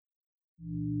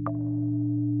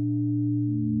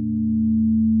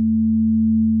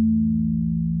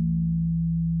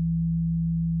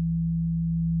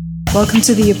Welcome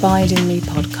to the Abide in Me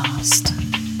podcast,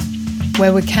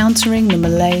 where we're countering the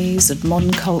malaise of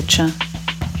modern culture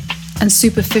and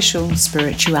superficial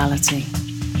spirituality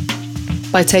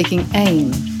by taking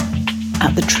aim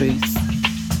at the truth.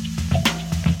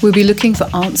 We'll be looking for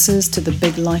answers to the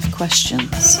big life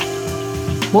questions.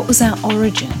 What was our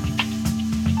origin?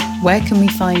 Where can we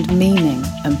find meaning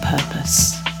and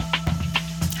purpose?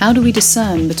 How do we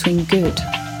discern between good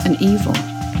and evil,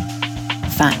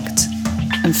 fact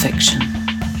and fiction?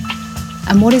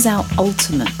 And what is our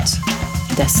ultimate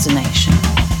destination?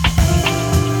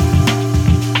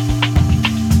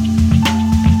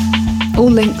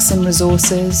 All links and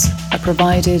resources are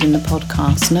provided in the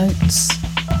podcast notes.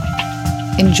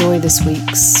 Enjoy this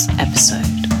week's episode.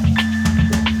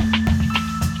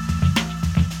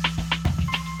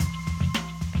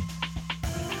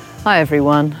 Hi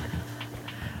everyone,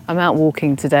 I'm out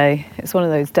walking today. It's one of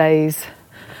those days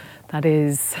that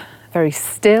is very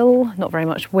still, not very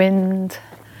much wind,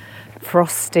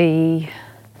 frosty,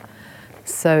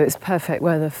 so it's perfect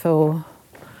weather for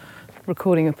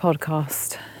recording a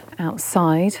podcast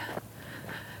outside.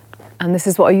 And this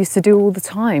is what I used to do all the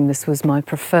time. This was my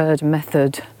preferred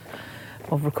method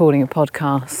of recording a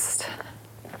podcast.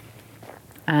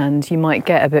 And you might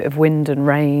get a bit of wind and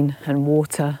rain and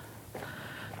water,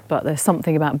 but there's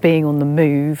something about being on the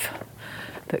move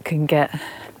that can get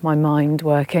my mind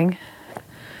working.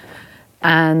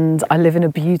 And I live in a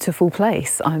beautiful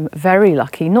place. I'm very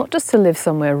lucky, not just to live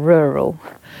somewhere rural,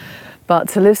 but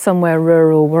to live somewhere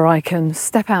rural where I can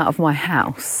step out of my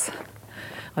house.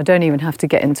 I don't even have to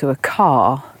get into a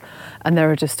car, and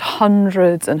there are just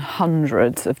hundreds and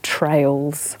hundreds of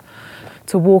trails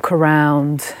to walk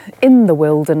around in the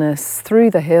wilderness, through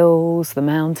the hills, the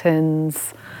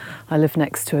mountains. I live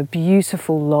next to a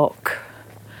beautiful loch,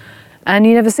 and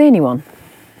you never see anyone.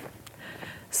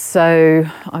 So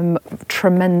I'm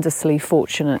tremendously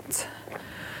fortunate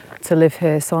to live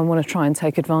here, so I want to try and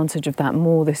take advantage of that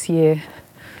more this year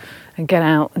and get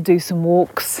out and do some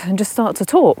walks and just start to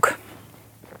talk.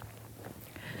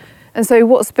 And so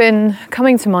what's been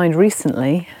coming to mind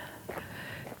recently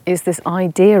is this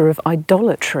idea of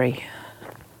idolatry.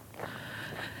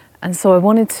 And so I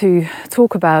wanted to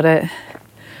talk about it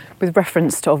with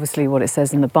reference to obviously what it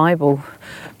says in the Bible,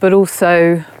 but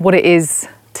also what it is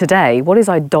today. What is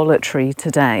idolatry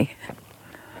today?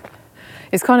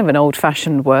 It's kind of an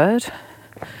old-fashioned word.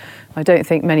 I don't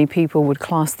think many people would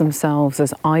class themselves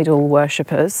as idol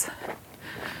worshippers.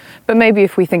 But maybe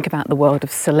if we think about the world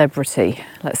of celebrity,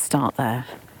 let's start there,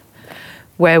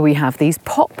 where we have these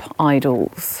pop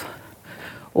idols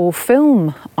or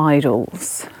film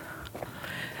idols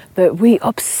that we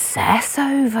obsess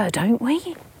over, don't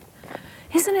we?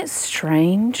 Isn't it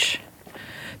strange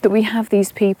that we have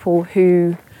these people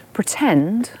who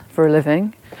pretend for a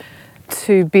living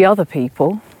to be other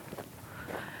people,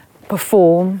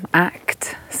 perform,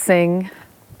 act, sing,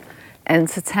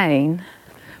 entertain,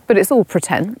 but it's all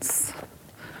pretense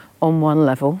on one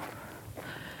level,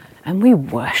 and we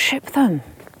worship them.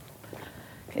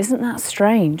 Isn't that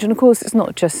strange? And of course it's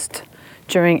not just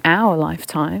during our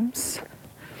lifetimes,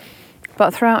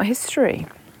 but throughout history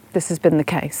this has been the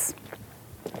case.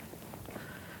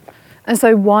 And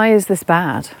so why is this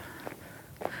bad?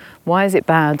 Why is it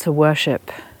bad to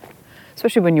worship?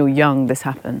 Especially when you're young, this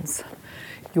happens.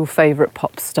 Your favourite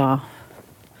pop star.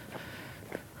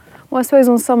 Well, I suppose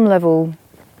on some level,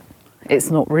 it's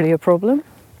not really a problem.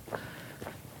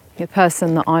 The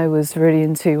person that I was really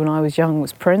into when I was young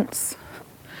was Prince.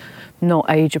 Not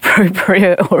age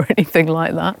appropriate or anything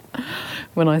like that.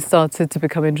 When I started to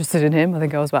become interested in him, I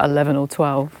think I was about 11 or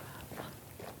 12.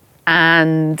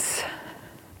 And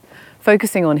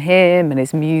focusing on him and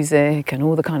his music and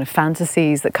all the kind of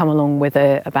fantasies that come along with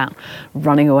it about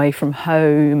running away from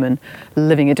home and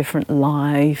living a different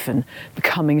life and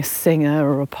becoming a singer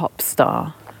or a pop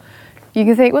star. You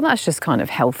can think, well, that's just kind of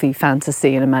healthy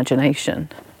fantasy and imagination.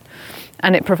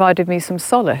 And it provided me some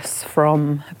solace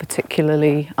from a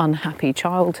particularly unhappy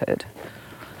childhood.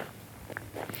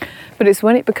 But it's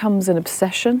when it becomes an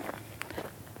obsession,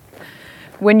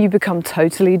 when you become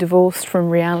totally divorced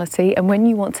from reality, and when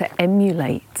you want to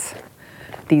emulate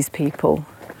these people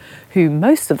who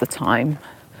most of the time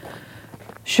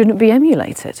shouldn't be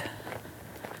emulated.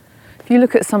 If you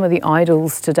look at some of the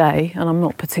idols today, and I'm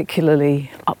not particularly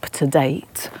up to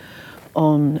date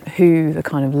on who the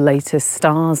kind of latest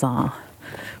stars are,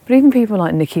 but even people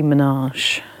like Nicki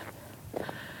Minaj,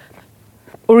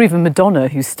 or even Madonna,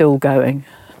 who's still going,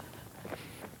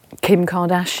 Kim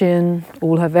Kardashian,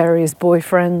 all her various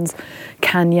boyfriends,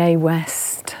 Kanye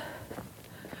West,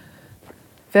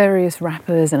 various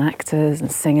rappers and actors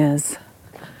and singers.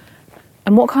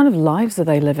 And what kind of lives are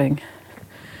they living?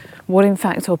 What in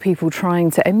fact are people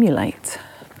trying to emulate?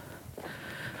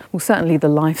 Well, certainly the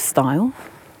lifestyle.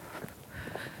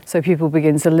 So people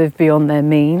begin to live beyond their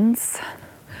means.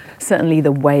 Certainly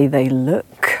the way they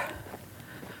look.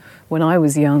 When I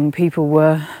was young, people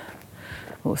were,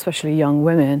 well, especially young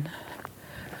women,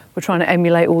 were trying to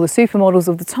emulate all the supermodels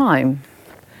of the time,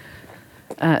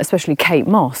 especially Kate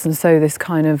Moss. And so this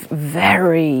kind of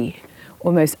very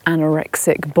almost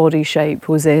anorexic body shape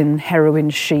was in, heroin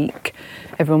chic.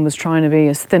 Everyone was trying to be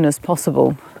as thin as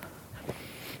possible.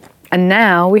 And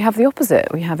now we have the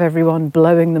opposite. We have everyone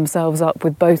blowing themselves up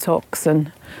with Botox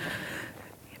and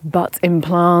butt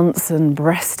implants and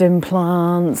breast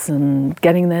implants and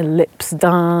getting their lips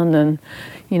done. And,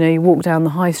 you know, you walk down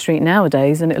the high street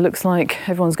nowadays and it looks like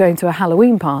everyone's going to a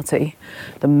Halloween party.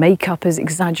 The makeup is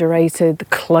exaggerated, the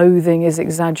clothing is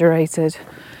exaggerated.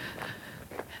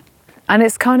 And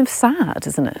it's kind of sad,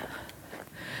 isn't it?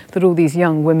 That all these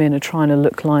young women are trying to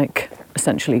look like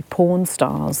essentially porn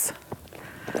stars.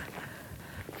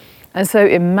 And so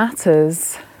it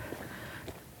matters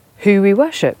who we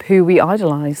worship, who we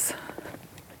idolise,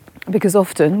 because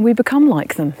often we become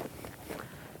like them.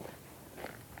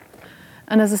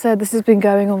 And as I said, this has been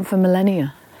going on for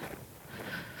millennia.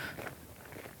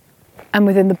 And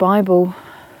within the Bible,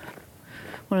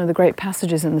 one of the great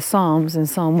passages in the Psalms, in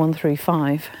Psalm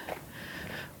 135,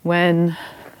 when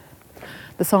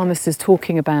the psalmist is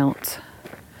talking about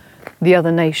the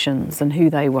other nations and who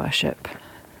they worship.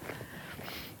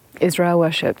 Israel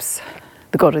worships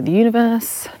the God of the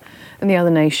universe, and the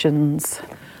other nations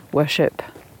worship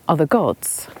other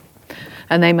gods.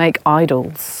 And they make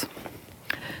idols.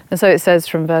 And so it says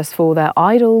from verse 4, their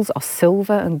idols are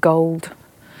silver and gold,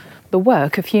 the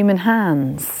work of human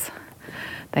hands.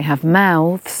 They have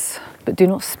mouths, but do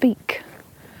not speak,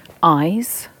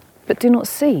 eyes, but do not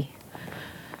see.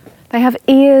 They have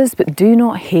ears, but do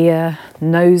not hear,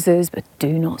 noses, but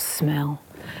do not smell.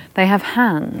 They have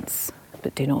hands,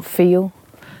 but do not feel,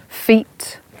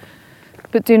 feet,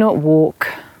 but do not walk,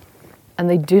 and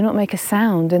they do not make a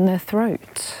sound in their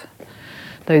throat.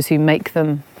 Those who make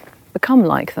them become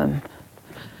like them.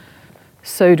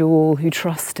 So do all who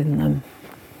trust in them.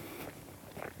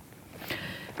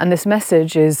 And this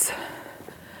message is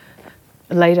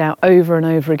laid out over and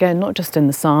over again, not just in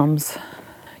the Psalms.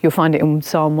 You'll find it in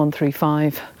Psalm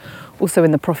 135, also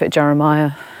in the prophet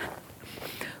Jeremiah,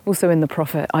 also in the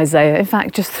prophet Isaiah. In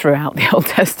fact, just throughout the Old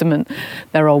Testament,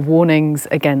 there are warnings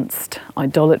against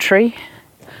idolatry,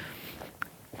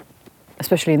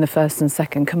 especially in the first and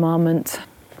second commandment.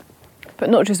 But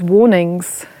not just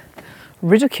warnings,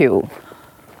 ridicule.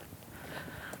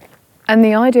 And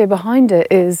the idea behind it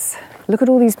is, look at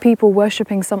all these people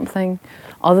worshipping something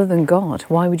other than God.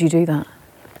 Why would you do that?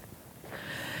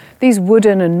 These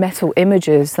wooden and metal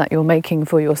images that you're making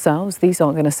for yourselves, these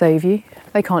aren't going to save you.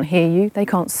 They can't hear you, they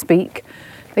can't speak,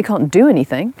 they can't do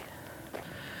anything.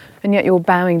 And yet you're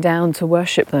bowing down to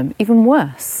worship them. Even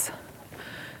worse,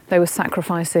 they were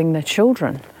sacrificing their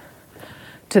children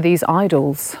to these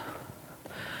idols.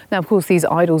 Now, of course, these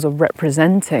idols are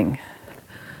representing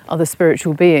other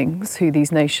spiritual beings who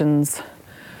these nations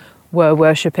were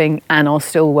worshipping and are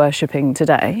still worshipping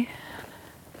today.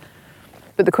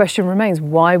 But the question remains,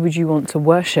 why would you want to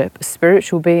worship a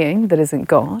spiritual being that isn't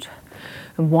God?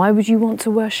 And why would you want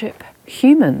to worship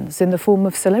humans in the form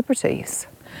of celebrities?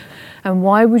 And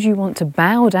why would you want to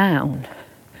bow down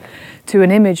to an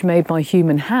image made by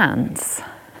human hands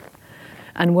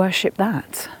and worship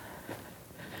that?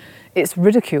 It's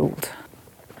ridiculed.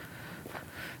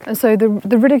 And so the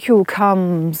ridicule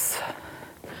comes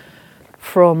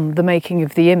from the making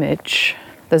of the image.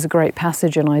 There's a great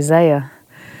passage in Isaiah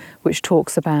which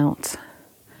talks about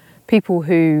people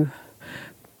who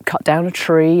cut down a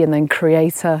tree and then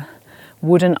create a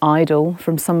wooden idol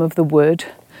from some of the wood,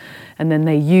 and then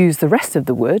they use the rest of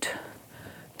the wood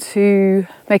to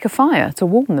make a fire, to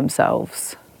warm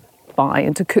themselves by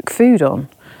and to cook food on.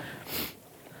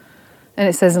 And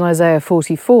it says in Isaiah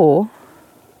 44,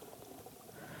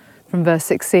 from verse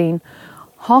 16,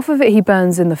 half of it he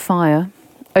burns in the fire,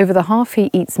 over the half he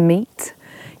eats meat,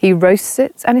 he roasts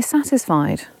it and is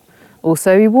satisfied.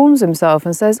 Also he warms himself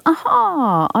and says,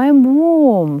 aha, I am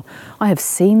warm, I have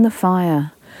seen the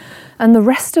fire. And the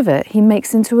rest of it he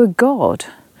makes into a god,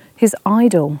 his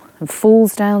idol, and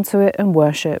falls down to it and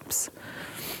worships.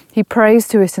 He prays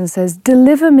to it and says,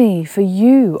 deliver me, for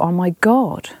you are my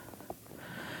God.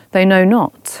 They know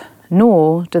not,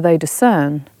 nor do they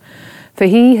discern, for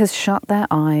he has shut their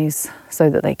eyes so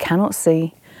that they cannot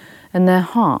see, and their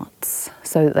hearts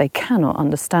so that they cannot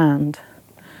understand.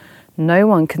 No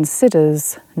one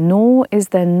considers, nor is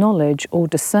there knowledge or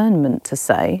discernment to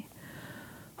say,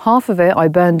 Half of it I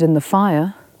burned in the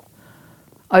fire.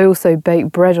 I also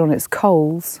baked bread on its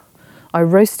coals. I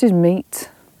roasted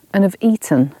meat and have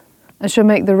eaten, and shall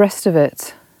make the rest of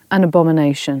it an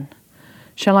abomination.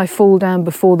 Shall I fall down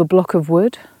before the block of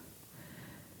wood?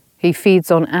 He feeds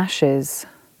on ashes.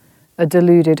 A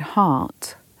deluded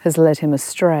heart has led him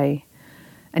astray,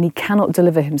 and he cannot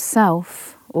deliver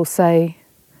himself or say,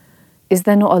 is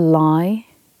there not a lie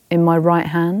in my right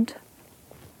hand?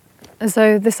 And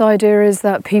so this idea is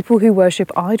that people who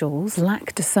worship idols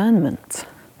lack discernment.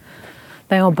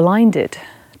 They are blinded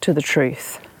to the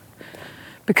truth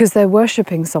because they're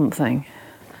worshipping something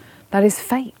that is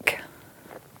fake.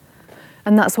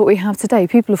 And that's what we have today.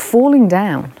 People are falling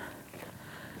down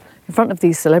in front of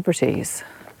these celebrities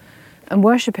and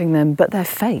worshipping them, but they're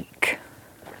fake.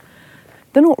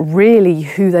 They're not really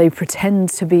who they pretend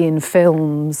to be in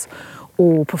films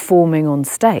or performing on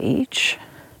stage.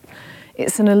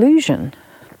 It's an illusion.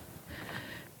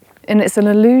 And it's an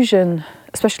illusion,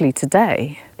 especially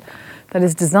today, that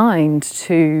is designed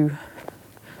to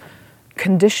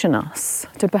condition us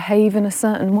to behave in a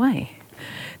certain way.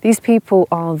 These people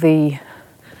are the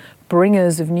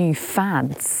bringers of new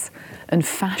fads and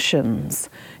fashions,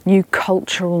 new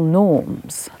cultural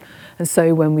norms. And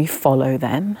so when we follow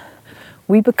them,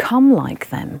 we become like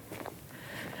them.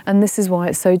 And this is why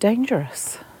it's so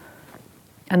dangerous.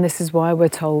 And this is why we're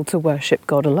told to worship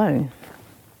God alone.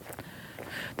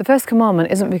 The first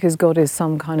commandment isn't because God is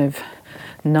some kind of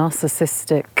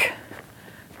narcissistic,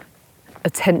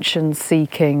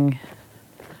 attention-seeking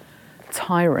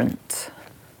tyrant.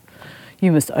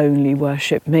 You must only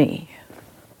worship me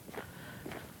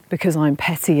because I'm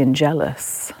petty and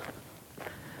jealous.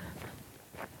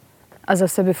 As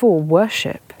I've said before,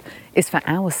 worship is for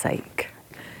our sake.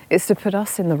 It's to put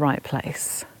us in the right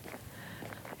place.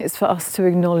 It's for us to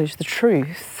acknowledge the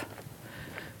truth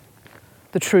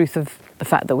of the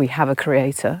fact that we have a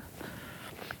creator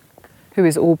who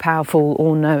is all-powerful,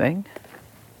 all-knowing,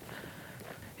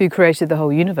 who created the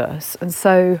whole universe. And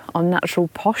so our natural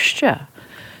posture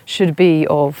should be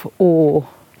of awe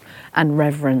and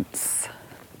reverence.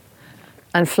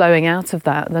 And flowing out of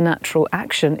that, the natural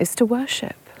action is to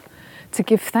worship, to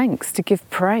give thanks, to give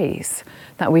praise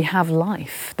that we have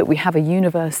life, that we have a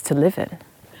universe to live in,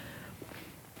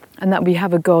 and that we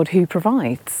have a God who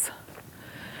provides.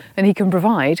 And he can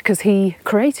provide because he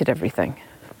created everything.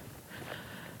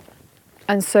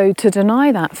 And so to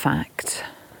deny that fact,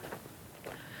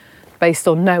 based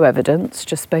on no evidence,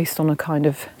 just based on a kind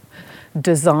of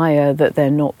desire that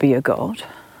there not be a God,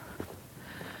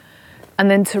 and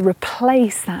then to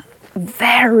replace that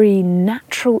very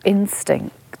natural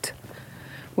instinct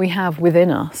we have within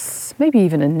us, maybe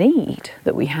even a need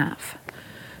that we have,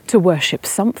 to worship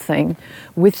something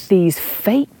with these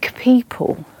fake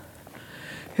people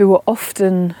who are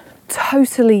often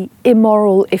totally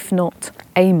immoral, if not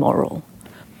amoral,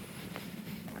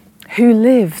 who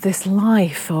live this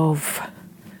life of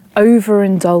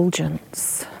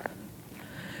overindulgence,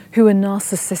 who are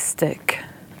narcissistic,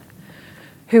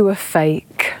 who are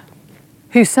fake,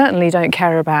 who certainly don't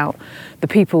care about the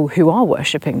people who are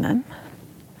worshipping them,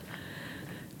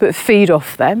 but feed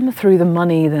off them through the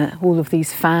money that all of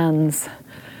these fans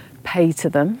pay to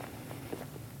them,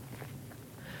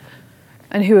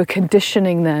 and who are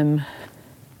conditioning them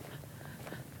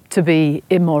to be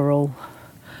immoral,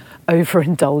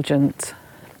 overindulgent,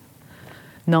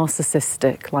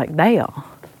 narcissistic like they are.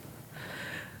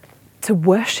 To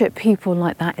worship people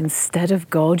like that instead of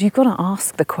God, you've got to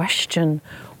ask the question,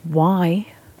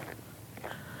 why?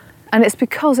 And it's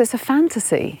because it's a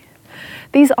fantasy.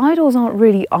 These idols aren't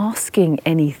really asking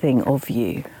anything of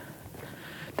you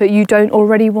that you don't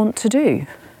already want to do.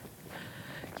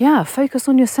 Yeah, focus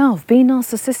on yourself, be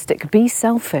narcissistic, be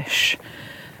selfish,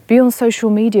 be on social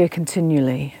media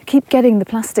continually, keep getting the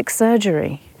plastic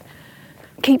surgery,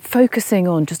 keep focusing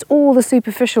on just all the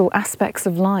superficial aspects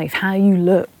of life, how you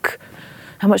look,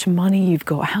 how much money you've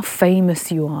got, how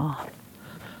famous you are.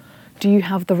 Do you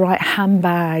have the right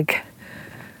handbag,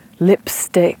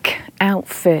 lipstick,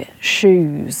 outfit,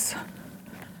 shoes?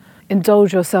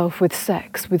 Indulge yourself with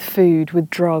sex, with food, with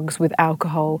drugs, with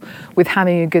alcohol, with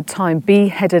having a good time. Be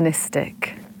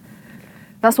hedonistic.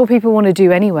 That's what people want to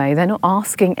do anyway. They're not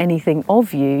asking anything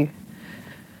of you,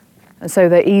 and so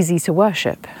they're easy to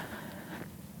worship.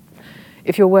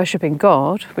 If you're worshipping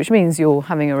God, which means you're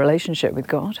having a relationship with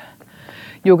God,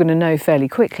 you're going to know fairly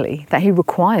quickly that he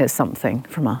requires something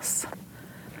from us.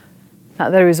 That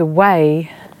there is a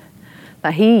way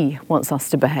that he wants us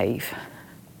to behave.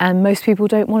 And most people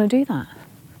don't want to do that.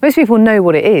 Most people know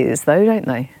what it is, though, don't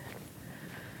they?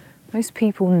 Most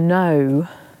people know,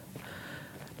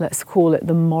 let's call it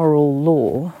the moral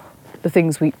law, the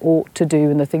things we ought to do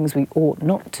and the things we ought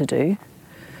not to do.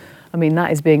 I mean,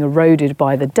 that is being eroded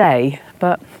by the day,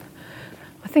 but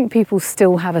I think people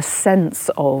still have a sense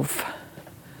of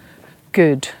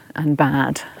good and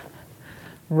bad,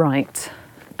 right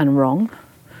and wrong,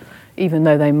 even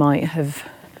though they might have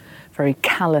very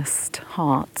calloused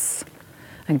hearts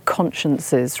and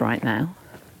consciences right now.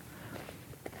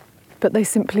 But they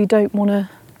simply don't want to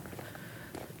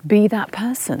be that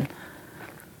person.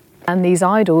 And these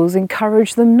idols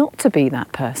encourage them not to be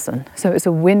that person. So it's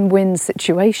a win-win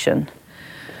situation,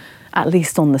 at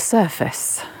least on the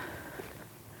surface.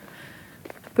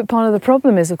 But part of the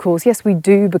problem is, of course, yes, we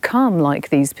do become like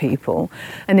these people.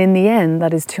 And in the end,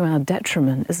 that is to our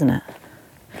detriment, isn't it?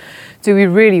 Do we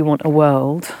really want a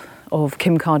world of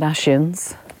Kim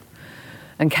Kardashians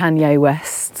and Kanye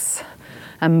Wests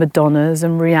and Madonnas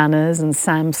and Rihannas and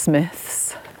Sam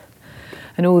Smiths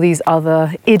and all these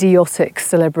other idiotic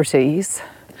celebrities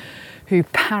who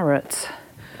parrot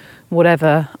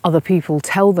whatever other people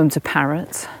tell them to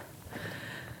parrot?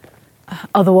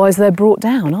 Otherwise, they're brought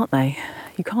down, aren't they?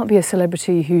 You can't be a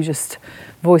celebrity who just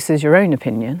voices your own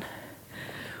opinion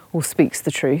or speaks the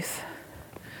truth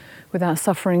without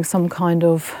suffering some kind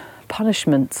of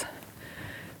punishment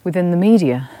within the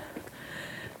media.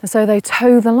 And so they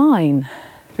toe the line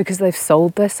because they've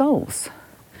sold their souls.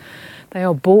 They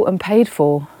are bought and paid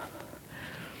for.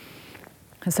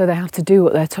 And so they have to do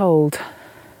what they're told.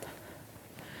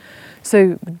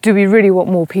 So do we really want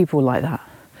more people like that?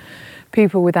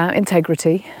 People without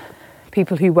integrity,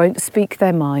 people who won't speak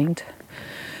their mind,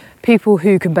 people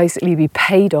who can basically be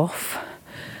paid off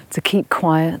to keep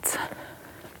quiet,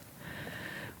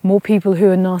 more people who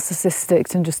are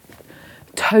narcissistic and just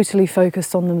totally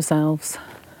focused on themselves.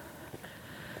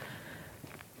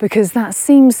 Because that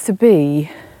seems to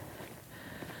be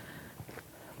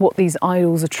what these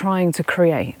idols are trying to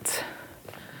create.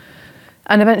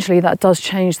 And eventually that does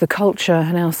change the culture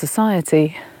and our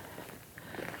society.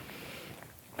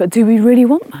 But do we really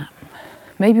want that?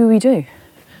 Maybe we do.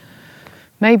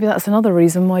 Maybe that's another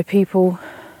reason why people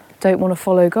don't want to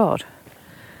follow God.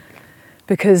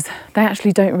 Because they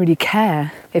actually don't really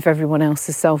care if everyone else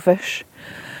is selfish,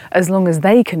 as long as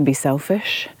they can be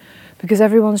selfish, because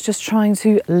everyone's just trying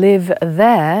to live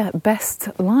their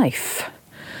best life.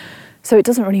 So it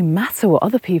doesn't really matter what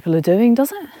other people are doing,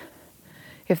 does it?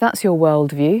 If that's your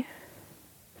worldview.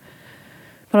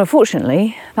 But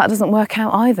unfortunately, that doesn't work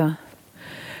out either.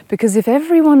 Because if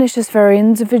everyone is just very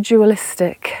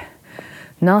individualistic,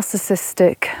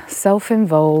 narcissistic,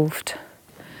 self-involved,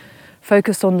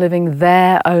 focused on living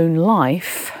their own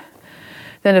life,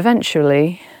 then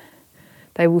eventually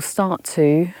they will start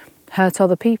to hurt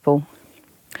other people.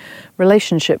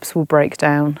 Relationships will break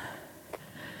down.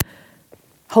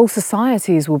 Whole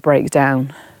societies will break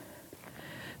down.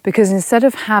 Because instead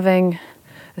of having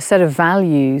a set of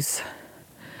values,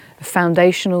 a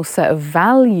foundational set of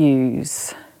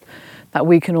values that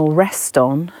we can all rest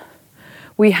on,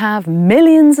 we have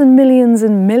millions and millions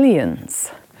and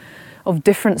millions of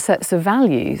different sets of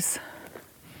values.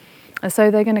 And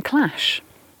so they're going to clash.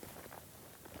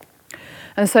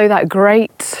 And so that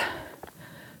great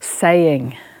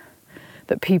saying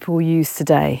that people use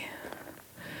today,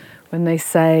 when they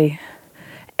say,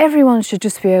 everyone should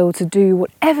just be able to do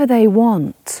whatever they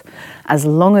want as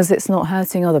long as it's not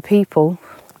hurting other people.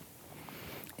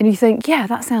 And you think, yeah,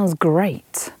 that sounds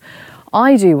great.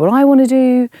 I do what I want to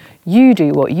do, you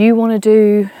do what you want to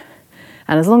do,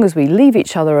 and as long as we leave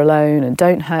each other alone and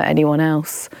don't hurt anyone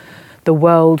else, the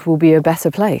world will be a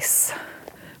better place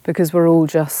because we're all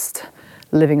just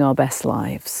living our best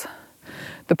lives.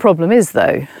 The problem is,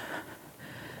 though,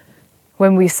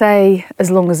 when we say, as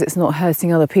long as it's not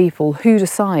hurting other people, who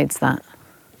decides that?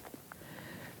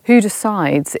 Who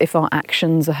decides if our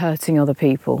actions are hurting other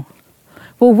people?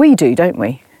 Well, we do, don't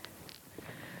we?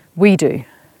 We do.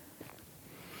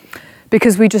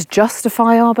 Because we just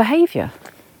justify our behaviour.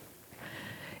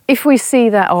 If we see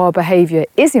that our behaviour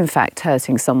is in fact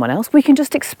hurting someone else, we can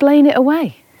just explain it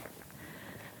away.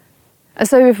 And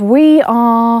so if we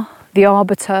are the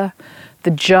arbiter,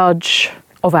 the judge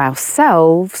of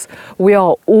ourselves, we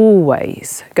are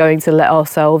always going to let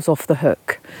ourselves off the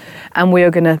hook. And we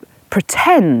are going to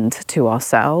pretend to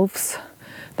ourselves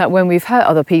that when we've hurt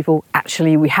other people,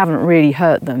 actually we haven't really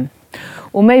hurt them.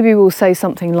 Or maybe we'll say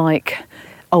something like,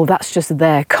 oh, that's just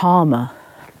their karma.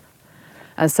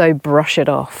 And so brush it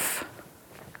off.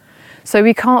 So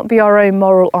we can't be our own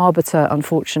moral arbiter,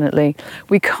 unfortunately.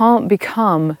 We can't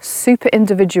become super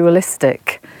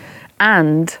individualistic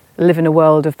and live in a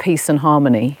world of peace and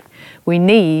harmony. We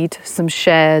need some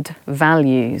shared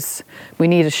values. We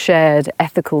need a shared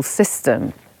ethical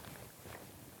system.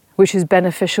 which is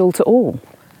beneficial to all.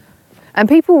 And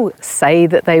people say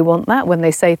that they want that when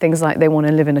they say things like they want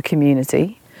to live in a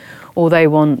community, or they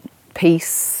want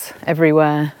peace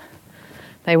everywhere.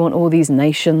 They want all these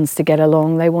nations to get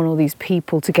along. They want all these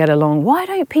people to get along. Why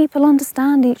don't people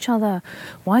understand each other?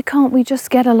 Why can't we just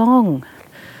get along?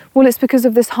 Well, it's because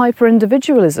of this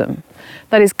hyper-individualism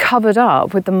that is covered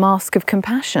up with the mask of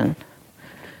compassion.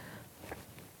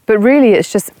 But really,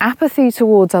 it's just apathy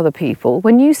towards other people.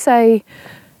 When you say,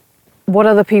 what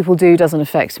other people do doesn't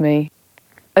affect me,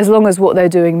 as long as what they're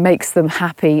doing makes them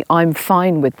happy, I'm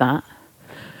fine with that.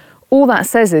 All that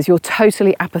says is you're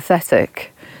totally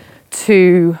apathetic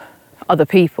to other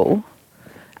people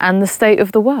and the state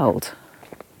of the world.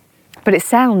 But it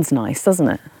sounds nice, doesn't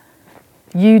it?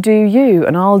 You do you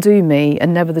and I'll do me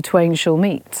and never the twain shall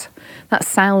meet. That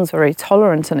sounds very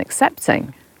tolerant and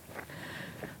accepting.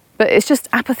 But it's just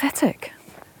apathetic.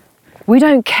 We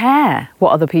don't care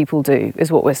what other people do,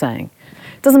 is what we're saying.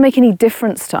 It doesn't make any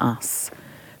difference to us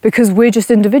because we're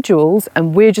just individuals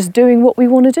and we're just doing what we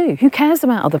want to do. Who cares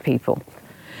about other people?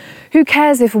 Who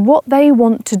cares if what they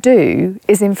want to do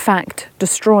is in fact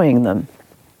destroying them?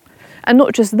 And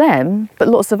not just them, but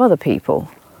lots of other people.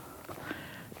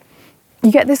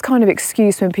 You get this kind of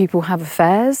excuse when people have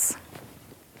affairs.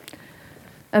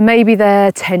 And maybe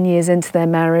they're 10 years into their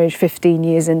marriage, 15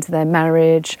 years into their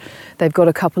marriage, they've got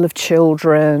a couple of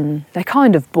children, they're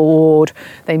kind of bored,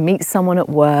 they meet someone at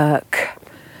work,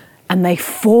 and they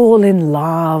fall in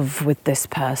love with this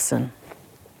person.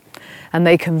 And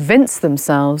they convince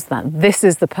themselves that this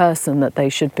is the person that they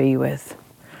should be with.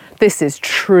 This is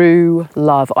true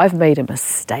love. I've made a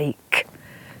mistake.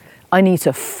 I need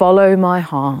to follow my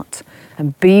heart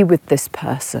and be with this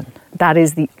person. That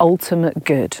is the ultimate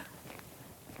good.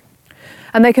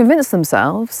 And they convince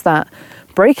themselves that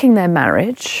breaking their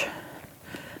marriage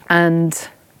and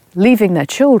leaving their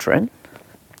children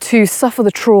to suffer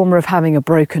the trauma of having a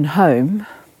broken home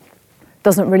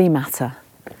doesn't really matter.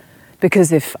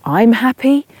 Because if I'm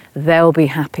happy, they'll be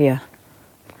happier.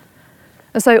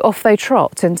 And so off they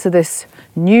trot into this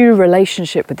new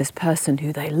relationship with this person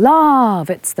who they love.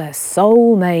 It's their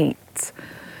soulmate,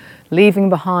 leaving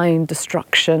behind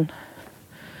destruction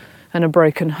and a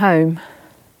broken home.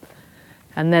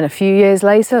 And then a few years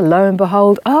later, lo and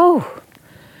behold,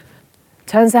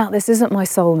 turns out this isn't my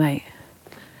soulmate.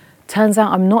 Turns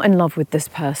out I'm not in love with this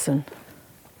person.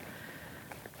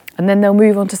 And then they'll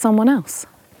move on to someone else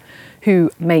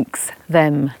who makes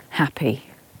them happy,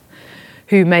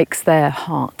 who makes their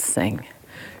heart sing,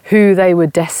 who they were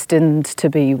destined to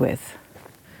be with.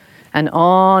 And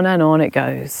on it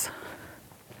goes.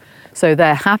 So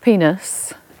their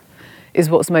happiness is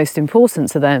what's most important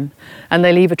to them, and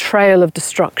they leave a trail of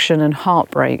destruction and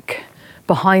heartbreak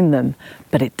behind them.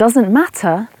 But it doesn't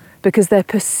matter because they're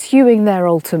pursuing their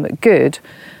ultimate good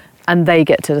and they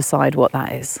get to decide what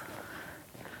that is.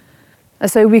 And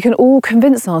so we can all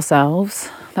convince ourselves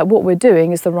that what we're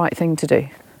doing is the right thing to do.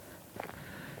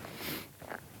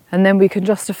 And then we can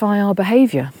justify our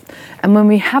behaviour. And when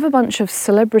we have a bunch of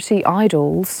celebrity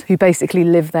idols who basically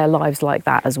live their lives like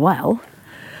that as well,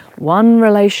 one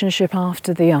relationship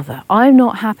after the other. I'm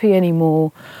not happy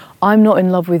anymore. I'm not in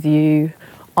love with you.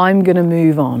 I'm going to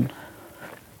move on.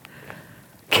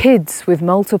 Kids with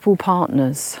multiple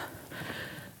partners.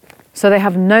 So they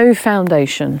have no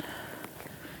foundation,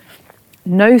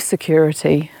 no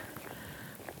security,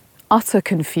 utter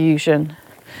confusion.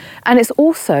 And it's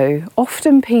also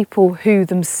often people who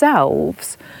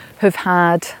themselves have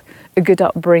had a good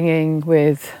upbringing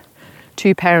with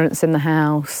two parents in the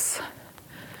house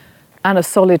and a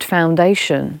solid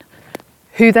foundation,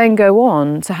 who then go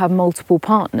on to have multiple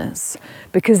partners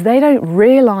because they don't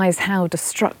realise how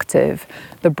destructive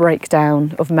the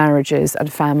breakdown of marriages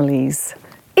and families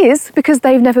is because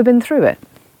they've never been through it.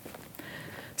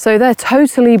 So they're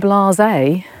totally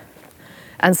blasé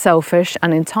and selfish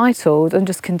and entitled and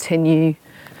just continue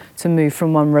to move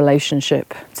from one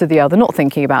relationship to the other, not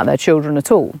thinking about their children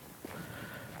at all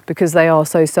because they are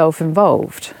so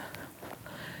self-involved.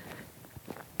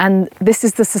 And this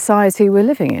is the society we're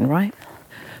living in, right?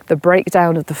 The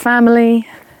breakdown of the family.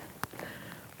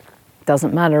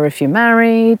 Doesn't matter if you're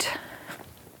married.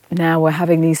 Now we're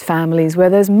having these families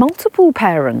where there's multiple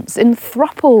parents in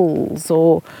thruples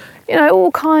or,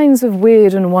 all kinds of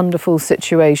weird and wonderful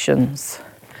situations.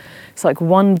 It's like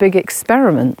one big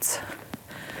experiment.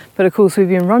 But of course, we've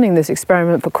been running this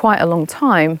experiment for quite a long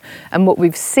time. And what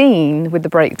we've seen with the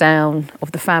breakdown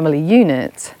of the family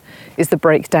unit is the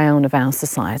breakdown of our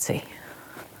society.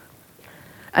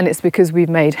 And it's because we've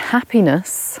made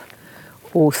happiness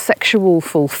or sexual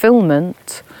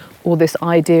fulfillment or this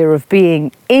idea of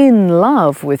being in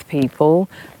love with people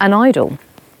an idol.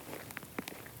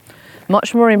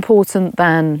 much more important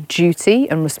than duty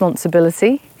and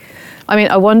responsibility. I mean,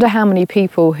 I wonder how many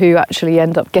people who actually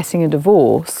end up getting a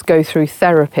divorce go through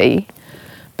therapy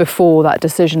before that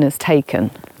decision is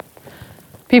taken.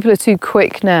 People are too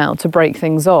quick now to break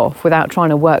things off without trying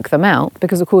to work them out,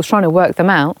 because of course trying to work them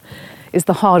out is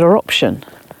the harder option.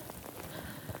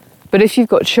 But if you've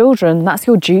got children, that's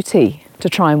your duty to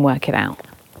try and work it out.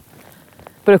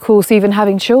 But of course, even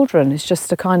having children is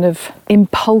just a kind of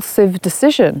impulsive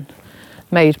decision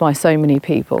made by so many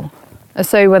people. And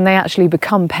so when they actually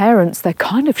become parents, they're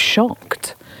kind of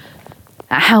shocked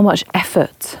at how much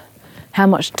effort, how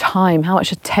much time, how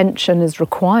much attention is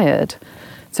required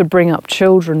to bring up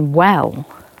children well.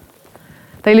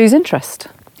 They lose interest.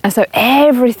 And so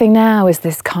everything now is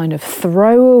this kind of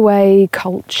throwaway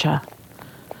culture.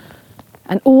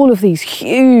 And all of these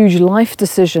huge life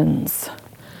decisions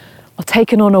are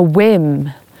taken on a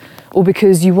whim, or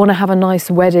because you want to have a nice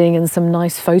wedding and some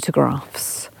nice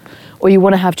photographs, or you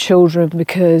want to have children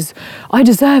because I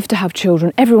deserve to have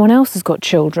children, everyone else has got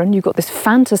children. You've got this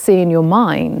fantasy in your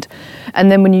mind, and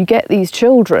then when you get these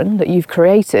children that you've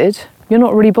created, you're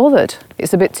not really bothered.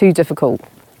 It's a bit too difficult,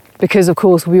 because of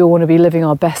course we all want to be living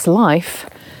our best life,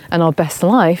 and our best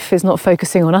life is not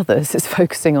focusing on others, it's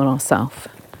focusing on ourselves.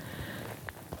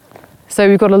 So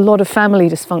we've got a lot of family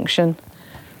dysfunction,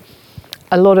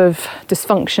 a lot of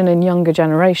dysfunction in younger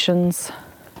generations,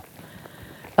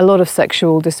 a lot of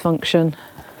sexual dysfunction,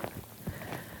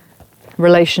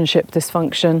 relationship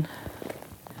dysfunction.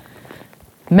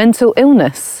 Mental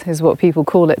illness is what people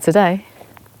call it today.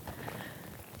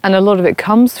 And a lot of it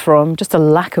comes from just a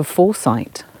lack of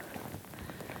foresight,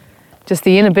 just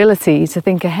the inability to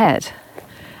think ahead,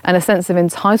 and a sense of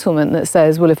entitlement that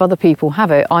says, well, if other people have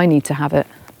it, I need to have it.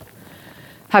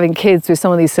 Having kids with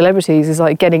some of these celebrities is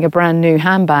like getting a brand new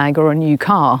handbag or a new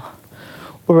car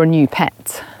or a new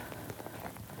pet.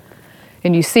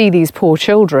 And you see these poor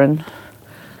children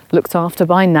looked after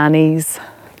by nannies,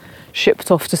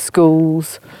 shipped off to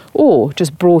schools, or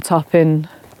just brought up in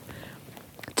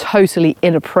totally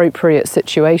inappropriate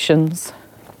situations,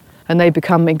 and they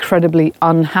become incredibly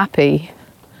unhappy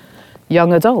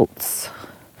young adults,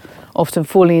 often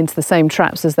falling into the same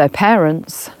traps as their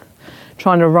parents,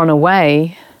 trying to run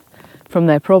away from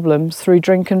their problems through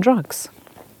drink and drugs.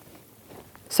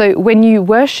 So when you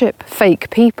worship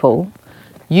fake people,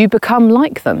 you become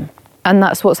like them, and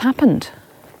that's what's happened.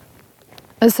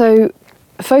 And so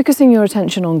focusing your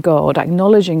attention on God,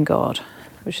 acknowledging God,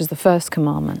 which is the first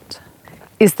commandment,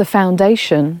 is the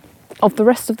foundation of the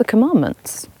rest of the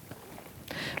commandments.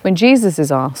 When Jesus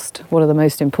is asked what are the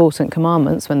most important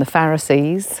commandments, when the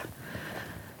Pharisees,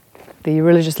 the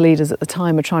religious leaders at the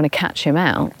time, are trying to catch him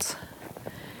out,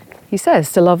 he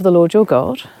says to love the Lord your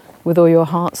God with all your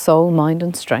heart, soul, mind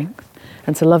and strength,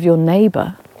 and to love your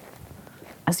neighbour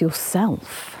as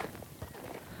yourself.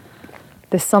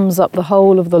 This sums up the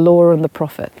whole of the law and the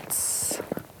prophets,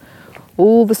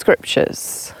 all the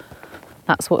scriptures.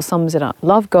 That's what sums it up.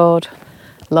 Love God,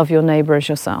 love your neighbour as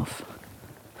yourself.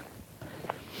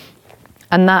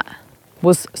 And that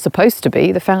was supposed to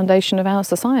be the foundation of our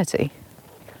society.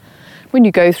 When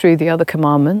you go through the other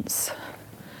commandments,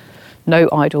 no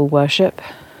idol worship,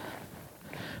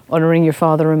 honouring your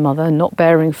father and mother, not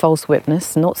bearing false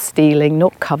witness, not stealing,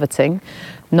 not coveting,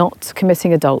 not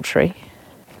committing adultery,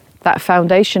 that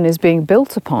foundation is being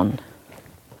built upon.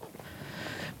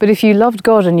 But if you loved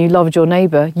God and you loved your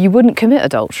neighbour, you wouldn't commit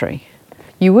adultery,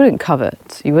 you wouldn't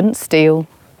covet, you wouldn't steal,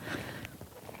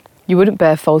 you wouldn't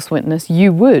bear false witness,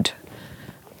 you would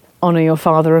honour your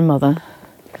father and mother,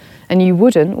 and you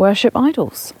wouldn't worship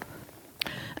idols.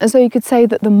 And so you could say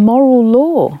that the moral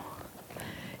law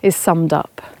is summed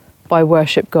up by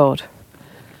worship God,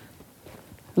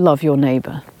 love your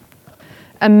neighbour.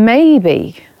 And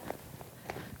maybe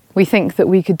we think that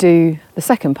we could do the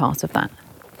second part of that.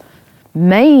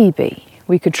 Maybe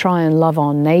we could try and love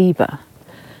our neighbour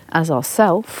as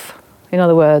ourself. In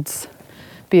other words,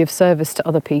 be of service to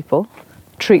other people,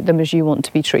 treat them as you want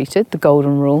to be treated, the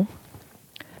golden rule.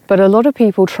 But a lot of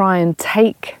people try and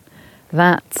take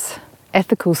that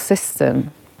ethical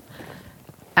system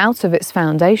out of its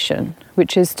foundation,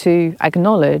 which is to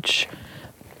acknowledge,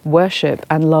 worship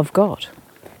and love God.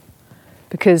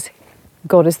 Because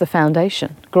God is the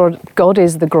foundation. God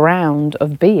is the ground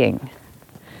of being.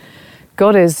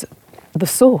 God is the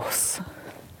source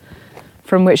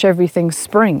from which everything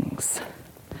springs.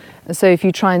 And so if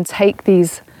you try and take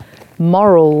these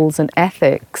morals and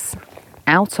ethics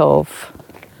out of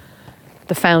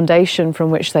the foundation from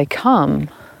which they come,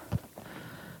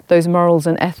 those morals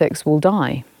and ethics will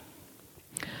die.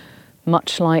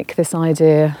 Much like this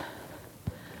idea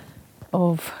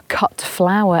of cut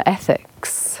flower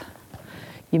ethics,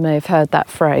 You may have heard that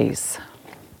phrase.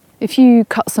 If you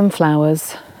cut some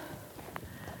flowers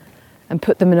and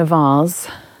put them in a vase,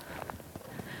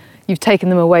 you've taken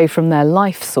them away from their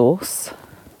life source,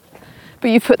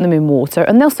 but you've put them in water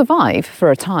and they'll survive for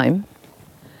a time,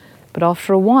 but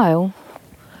after a while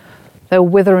they'll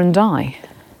wither and die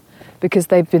because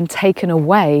they've been taken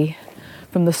away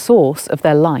from the source of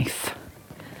their life.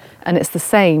 And it's the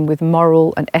same with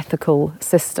moral and ethical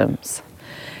systems.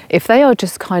 If they are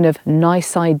just kind of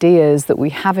nice ideas that we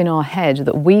have in our head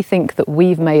that we think that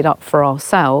we've made up for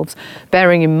ourselves,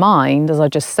 bearing in mind, as I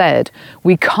just said,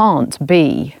 we can't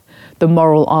be the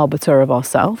moral arbiter of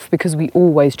ourselves because we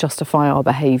always justify our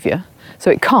behaviour, so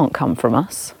it can't come from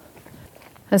us.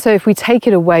 And so if we take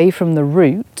it away from the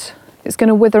root, it's going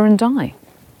to wither and die.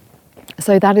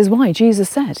 So that is why Jesus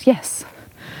said, yes,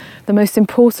 the most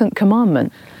important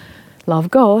commandment, love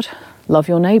God, love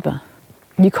your neighbour.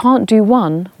 You can't do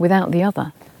one without the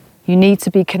other. You need to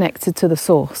be connected to the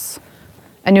source.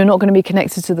 And you're not going to be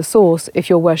connected to the source if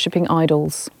you're worshipping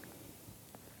idols.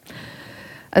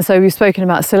 And so we've spoken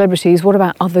about celebrities. What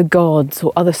about other gods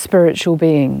or other spiritual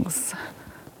beings?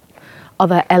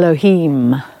 Other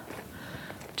Elohim,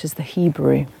 which is the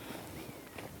Hebrew.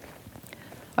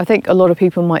 I think a lot of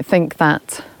people might think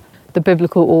that the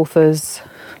biblical authors,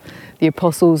 the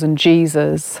apostles and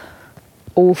Jesus,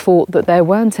 all thought that there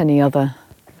weren't any other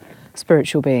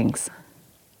spiritual beings.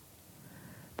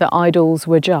 That idols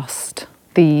were just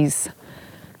these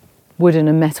wooden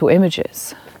and metal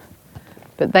images.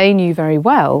 But they knew very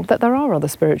well that there are other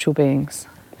spiritual beings.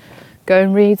 Go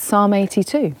and read Psalm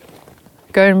 82.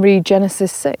 Go and read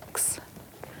Genesis 6.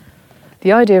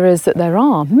 The idea is that there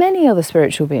are many other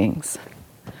spiritual beings.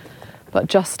 But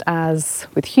just as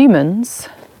with humans,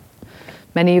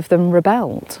 many of them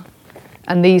rebelled.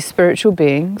 And these spiritual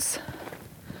beings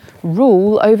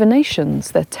rule over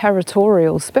nations. They're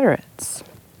territorial spirits.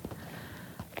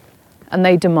 And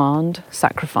they demand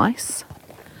sacrifice,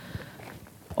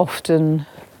 often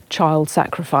child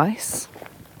sacrifice.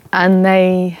 And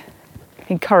they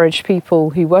encourage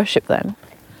people who worship them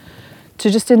to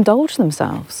just indulge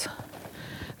themselves.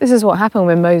 This is what happened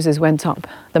when Moses went up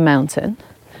the mountain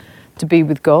to be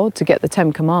with God, to get the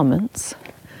 10 Commandments.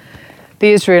 The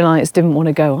Israelites didn't want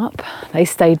to go up. They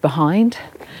stayed behind.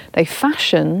 They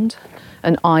fashioned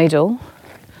an idol,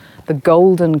 the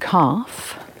golden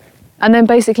calf, and then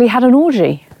basically had an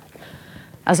orgy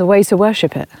as a way to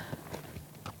worship it.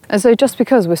 And so just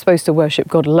because we're supposed to worship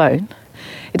God alone,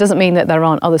 it doesn't mean that there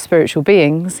aren't other spiritual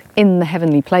beings in the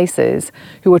heavenly places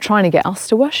who are trying to get us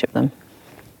to worship them.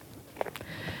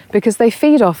 Because they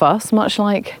feed off us much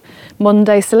like modern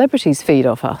day celebrities feed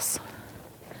off us.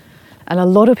 And a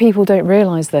lot of people don't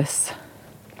realise this.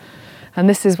 And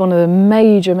this is one of the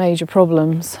major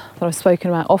problems that I've spoken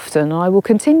about often, and I will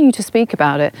continue to speak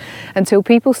about it until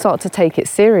people start to take it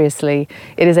seriously.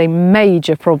 It is a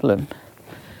major problem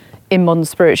in modern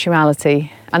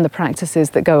spirituality and the practices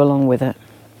that go along with it.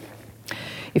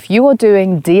 If you are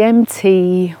doing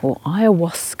DMT or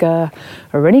ayahuasca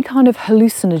or any kind of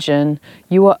hallucinogen,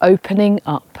 you are opening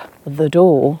up the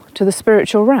door to the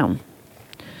spiritual realm.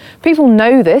 People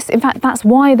know this. In fact, that's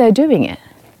why they're doing it.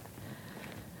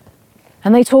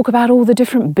 And they talk about all the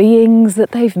different beings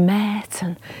that they've met,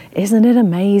 and isn't it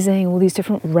amazing, all these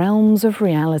different realms of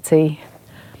reality.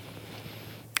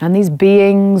 And these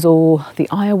beings, or the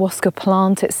ayahuasca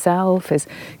plant itself, is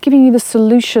giving you the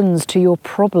solutions to your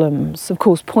problems. Of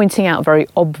course, pointing out very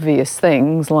obvious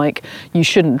things like you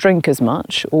shouldn't drink as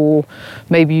much, or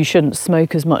maybe you shouldn't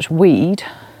smoke as much weed.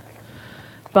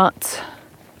 But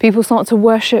people start to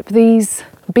worship these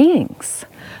beings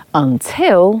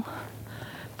until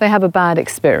they have a bad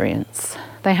experience.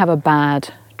 They have a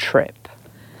bad trip.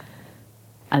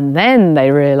 And then they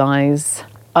realise,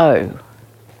 oh,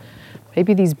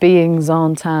 maybe these beings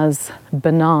aren't as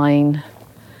benign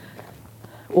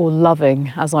or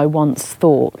loving as I once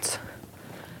thought.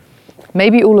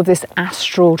 Maybe all of this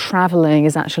astral travelling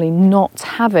is actually not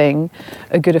having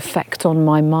a good effect on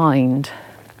my mind.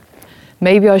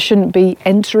 Maybe I shouldn't be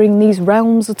entering these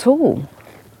realms at all.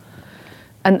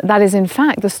 And that is in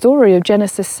fact the story of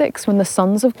Genesis 6, when the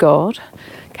sons of God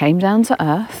came down to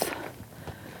earth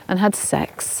and had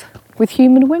sex with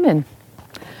human women,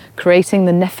 creating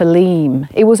the Nephilim.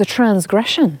 It was a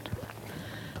transgression.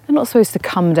 They're not supposed to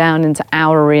come down into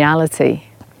our reality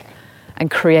and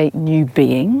create new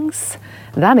beings.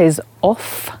 That is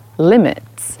off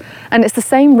limits. And it's the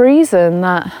same reason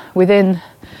that within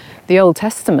the Old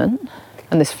Testament,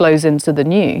 and this flows into the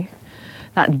New,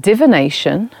 that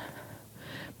divination,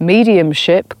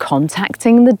 mediumship,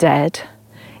 contacting the dead,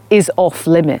 is off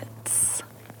limits.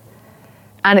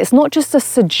 And it's not just a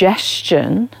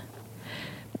suggestion,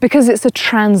 because it's a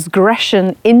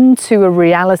transgression into a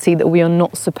reality that we are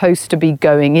not supposed to be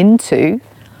going into.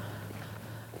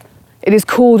 It is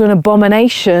called an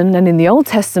abomination, and in the Old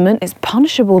Testament, it's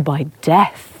punishable by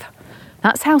death.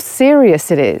 That's how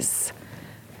serious it is.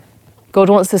 God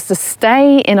wants us to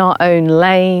stay in our own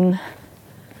lane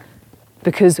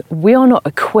because we are not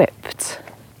equipped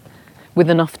with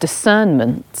enough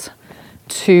discernment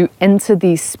to enter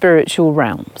these spiritual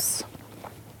realms.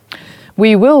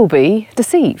 We will be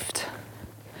deceived,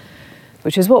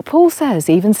 which is what Paul says.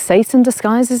 Even Satan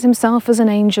disguises himself as an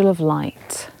angel of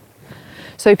light.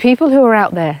 So people who are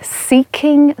out there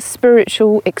seeking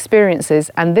spiritual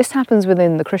experiences, and this happens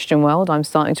within the Christian world, I'm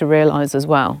starting to realize as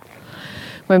well.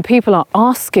 When people are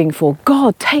asking for,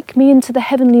 God, take me into the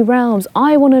heavenly realms.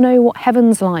 I want to know what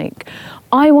heaven's like.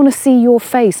 I want to see your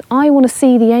face. I want to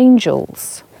see the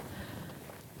angels.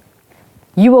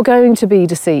 You are going to be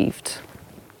deceived.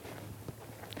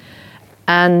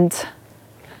 And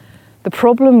the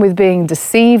problem with being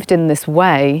deceived in this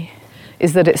way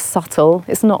is that it's subtle,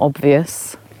 it's not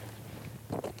obvious.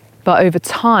 But over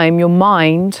time, your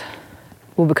mind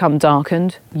will become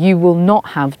darkened. You will not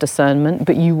have discernment,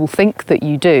 but you will think that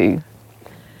you do.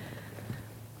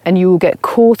 And you will get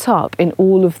caught up in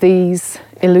all of these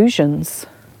illusions.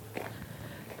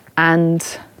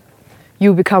 And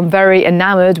you'll become very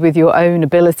enamored with your own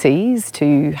abilities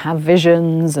to have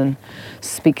visions and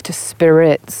speak to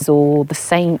spirits or the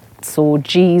saints or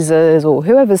Jesus or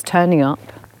whoever's turning up.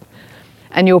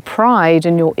 And your pride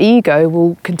and your ego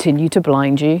will continue to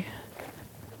blind you.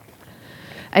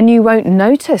 And you won't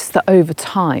notice that over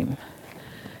time,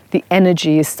 the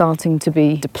energy is starting to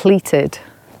be depleted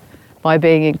by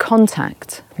being in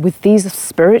contact with these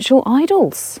spiritual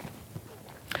idols.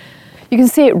 You can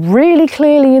see it really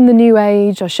clearly in the New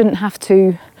Age. I shouldn't have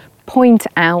to point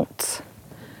out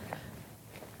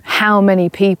how many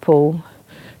people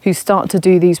who start to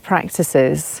do these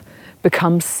practices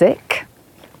become sick,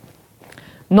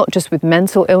 not just with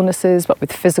mental illnesses, but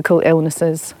with physical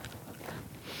illnesses.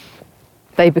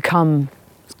 They become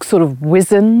sort of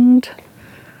wizened,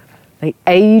 they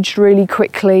age really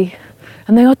quickly,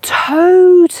 and they are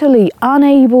totally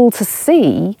unable to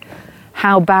see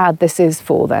how bad this is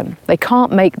for them. They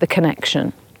can't make the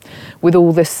connection with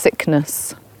all this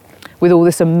sickness, with all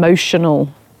this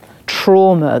emotional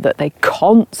trauma that they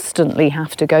constantly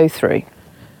have to go through.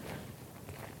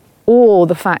 Or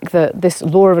the fact that this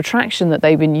law of attraction that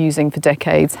they've been using for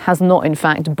decades has not in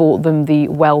fact brought them the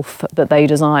wealth that they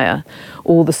desire,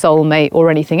 or the soulmate, or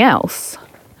anything else.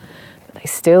 But they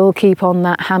still keep on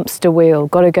that hamster wheel.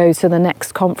 Got to go to the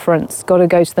next conference, got to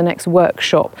go to the next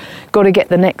workshop, got to get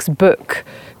the next book,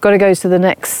 got to go to the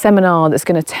next seminar that's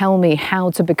going to tell me how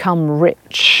to become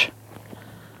rich.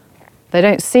 They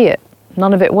don't see it.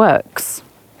 None of it works.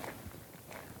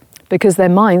 Because their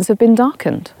minds have been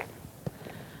darkened.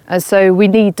 And so we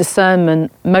need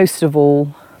discernment most of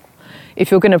all.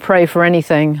 If you're going to pray for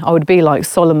anything, I would be like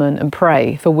Solomon and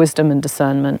pray for wisdom and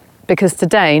discernment. Because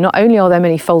today, not only are there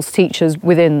many false teachers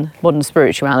within modern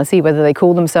spirituality, whether they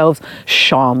call themselves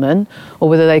shaman, or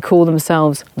whether they call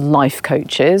themselves life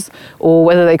coaches, or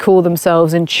whether they call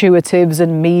themselves intuitives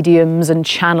and mediums and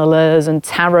channelers and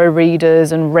tarot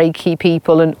readers and Reiki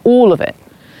people and all of it.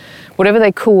 Whatever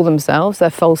they call themselves, they're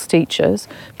false teachers.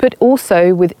 But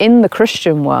also within the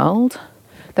Christian world,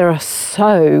 there are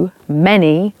so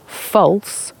many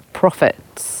false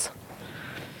prophets.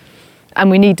 And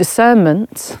we need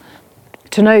discernment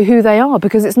to know who they are,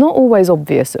 because it's not always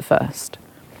obvious at first.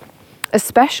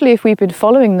 Especially if we've been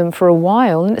following them for a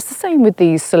while. And it's the same with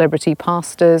these celebrity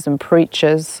pastors and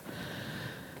preachers,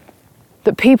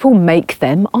 that people make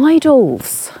them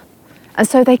idols. And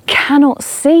so they cannot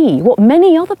see what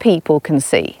many other people can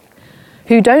see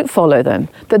who don't follow them,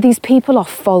 that these people are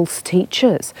false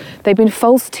teachers. They've been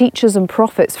false teachers and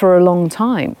prophets for a long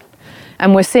time.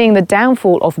 And we're seeing the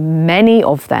downfall of many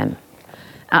of them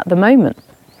at the moment.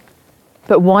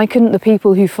 But why couldn't the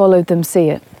people who followed them see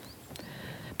it?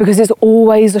 Because it's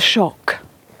always a shock.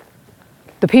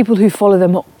 The people who follow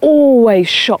them are always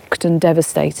shocked and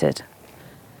devastated.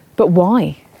 But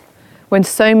why? When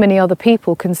so many other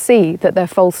people can see that they're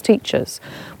false teachers?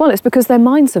 Well, it's because their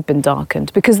minds have been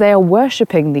darkened, because they are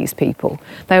worshipping these people.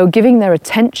 They are giving their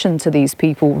attention to these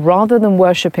people rather than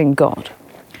worshipping God.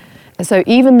 And so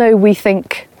even though we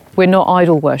think we're not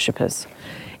idol worshippers,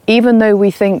 even though we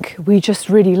think we just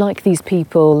really like these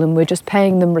people and we're just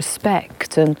paying them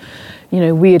respect and,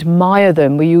 we admire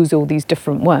them, we use all these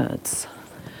different words,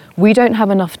 we don't have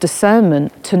enough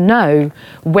discernment to know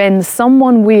when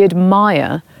someone we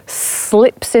admire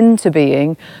slips into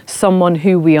being someone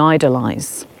who we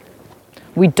idolize.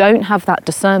 We don't have that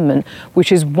discernment,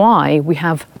 which is why we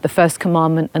have the first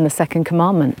commandment and the second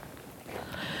commandment.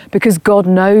 Because God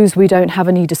knows we don't have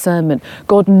any discernment.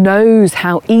 God knows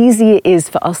how easy it is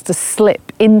for us to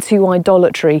slip into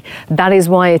idolatry. That is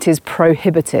why it is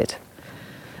prohibited.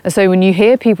 And so when you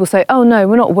hear people say, oh no,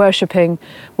 we're not worshipping,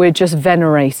 we're just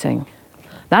venerating.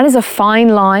 That is a fine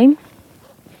line.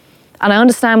 And I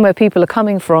understand where people are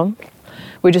coming from.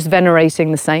 We're just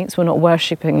venerating the saints, we're not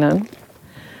worshipping them.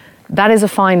 That is a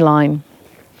fine line.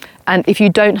 And if you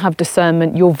don't have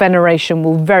discernment, your veneration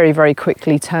will very, very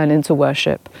quickly turn into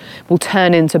worship, will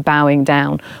turn into bowing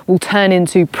down, will turn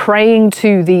into praying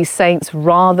to these saints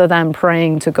rather than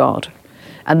praying to God.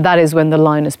 And that is when the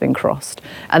line has been crossed.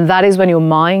 And that is when your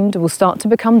mind will start to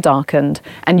become darkened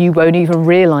and you won't even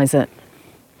realize it.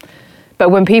 But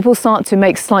when people start to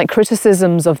make slight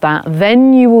criticisms of that,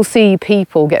 then you will see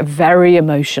people get very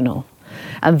emotional.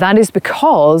 And that is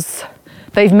because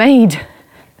they've made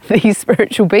these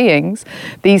spiritual beings,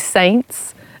 these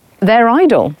saints, their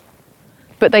idol,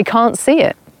 but they can't see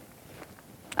it.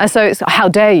 And so it's, how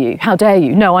dare you? How dare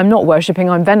you? No, I'm not worshipping,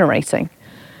 I'm venerating.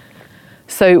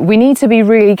 So we need to be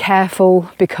really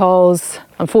careful because,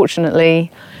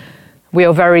 unfortunately, we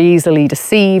are very easily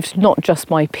deceived, not just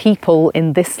by people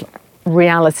in this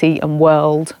reality and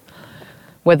world,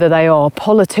 whether they are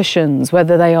politicians,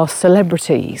 whether they are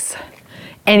celebrities,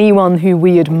 anyone who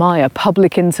we admire,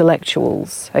 public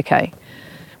intellectuals, okay?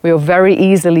 We are very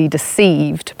easily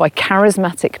deceived by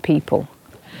charismatic people,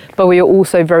 but we are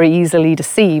also very easily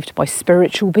deceived by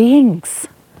spiritual beings.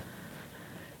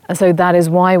 And so that is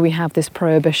why we have this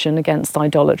prohibition against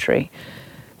idolatry.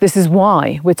 This is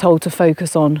why we're told to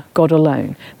focus on God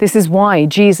alone. This is why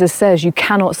Jesus says you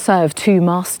cannot serve two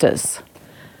masters,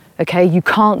 okay? You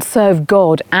can't serve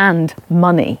God and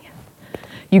money.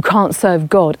 You can't serve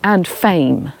God and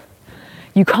fame.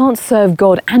 You can't serve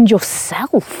God and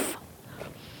yourself.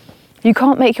 You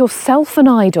can't make yourself an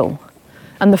idol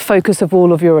and the focus of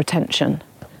all of your attention.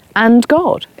 And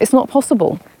God. It's not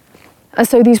possible. And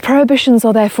so these prohibitions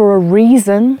are there for a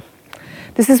reason.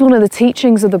 This is one of the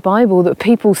teachings of the Bible that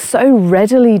people so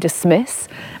readily dismiss.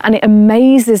 And it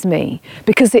amazes me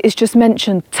because it is just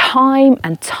mentioned time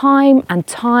and time and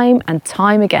time and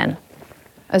time again.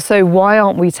 And so why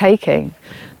aren't we taking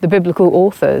the biblical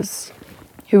authors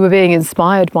who were being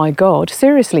inspired by God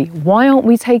seriously? Why aren't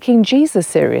we taking Jesus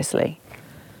seriously?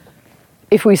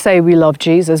 If we say we love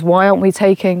Jesus, why aren't we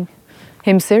taking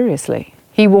him seriously?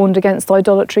 He warned against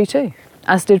idolatry too,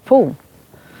 as did Paul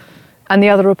and the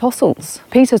other apostles.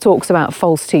 Peter talks about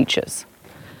false teachers.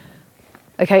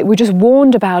 Okay, we're just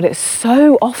warned about it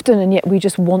so often and yet we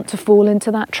just want to fall into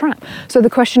that trap. So the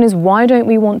question is, why don't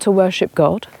we want to worship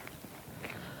God?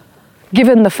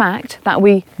 Given the fact that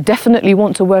we definitely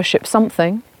want to worship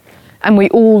something, and we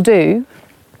all do,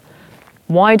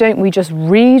 why don't we just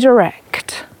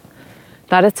redirect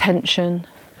that attention,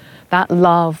 that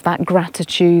love, that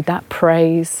gratitude, that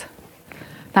praise,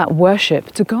 that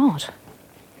worship to God?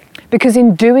 Because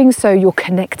in doing so, you're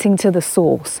connecting to the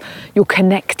source. You're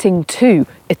connecting to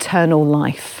eternal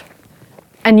life.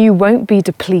 And you won't be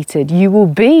depleted. You will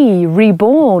be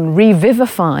reborn,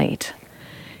 revivified.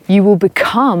 You will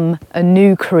become a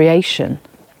new creation.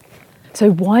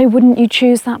 So why wouldn't you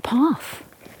choose that path?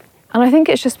 And I think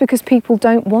it's just because people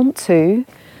don't want to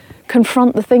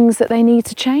confront the things that they need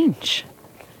to change.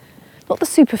 Not the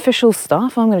superficial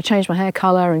stuff, I'm going to change my hair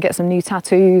colour and get some new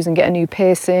tattoos and get a new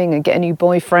piercing and get a new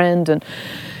boyfriend and,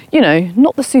 you know,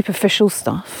 not the superficial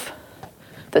stuff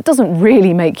that doesn't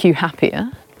really make you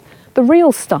happier. The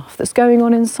real stuff that's going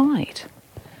on inside.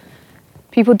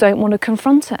 People don't want to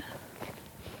confront it.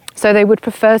 So they would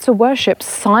prefer to worship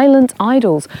silent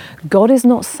idols. God is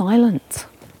not silent.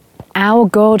 Our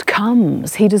God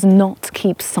comes. He does not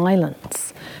keep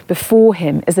silence. Before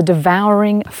him is a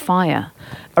devouring fire.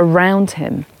 Around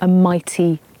him, a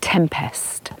mighty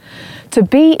tempest. To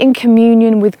be in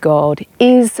communion with God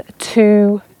is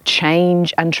to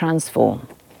change and transform.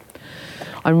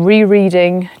 I'm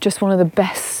rereading just one of the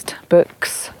best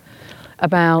books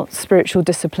about spiritual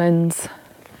disciplines,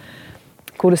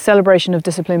 called A Celebration of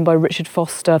Discipline by Richard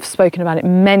Foster. I've spoken about it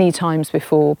many times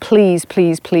before. Please,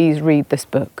 please, please read this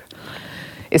book.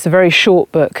 It's a very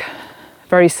short book,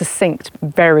 very succinct,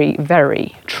 very,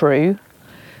 very true.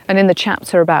 And in the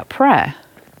chapter about prayer,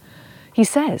 he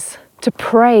says, to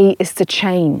pray is to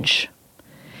change.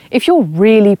 If you're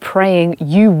really praying,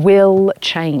 you will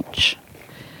change.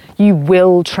 You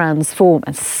will transform.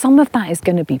 And some of that is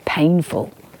going to be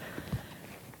painful.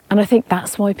 And I think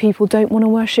that's why people don't want to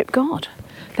worship God.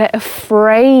 They're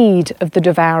afraid of the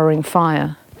devouring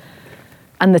fire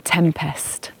and the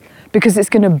tempest. because it's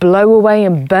going to blow away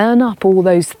and burn up all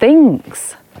those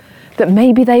things that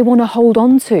maybe they want to hold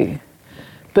on to,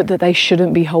 but that they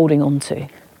shouldn't be holding on to.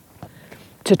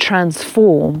 To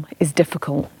transform is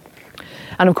difficult.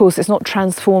 And of course, it's not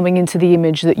transforming into the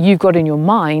image that you've got in your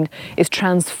mind, it's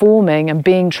transforming and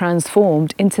being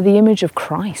transformed into the image of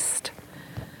Christ,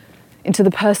 into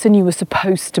the person you were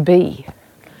supposed to be.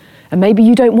 And maybe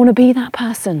you don't want to be that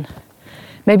person.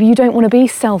 Maybe you don't want to be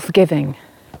self-giving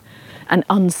and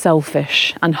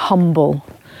unselfish and humble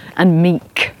and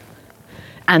meek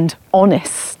and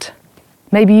honest.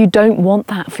 Maybe you don't want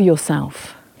that for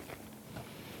yourself.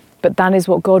 But that is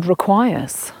what God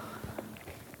requires.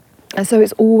 And so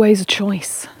it's always a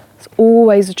choice. It's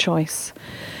always a choice.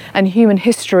 And human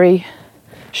history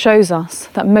shows us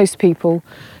that most people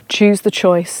choose the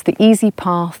choice, the easy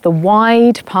path, the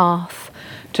wide path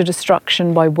to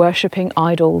destruction by worshipping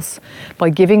idols, by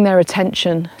giving their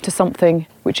attention to something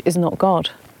which is not God.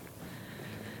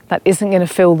 That isn't going to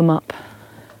fill them up.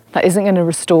 That isn't going to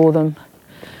restore them.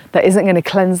 That isn't going to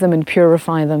cleanse them and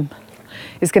purify them.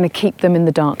 It's going to keep them in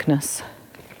the darkness.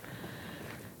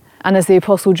 And as the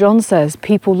Apostle John says,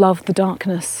 people love the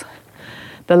darkness.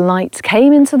 The light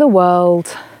came into the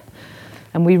world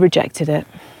and we rejected it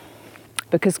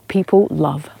because people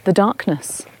love the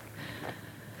darkness.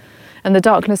 And the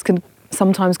darkness can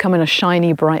sometimes come in a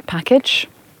shiny, bright package.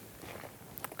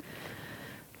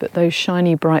 But those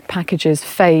shiny, bright packages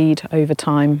fade over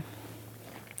time.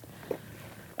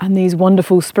 And these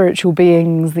wonderful spiritual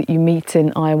beings that you meet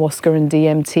in ayahuasca and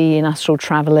DMT, in astral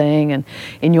traveling and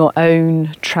in your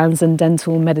own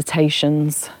transcendental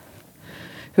meditations,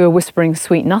 who are whispering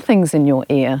sweet nothings in your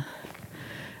ear,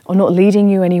 are not leading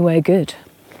you anywhere good.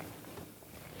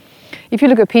 If you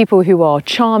look at people who are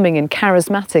charming and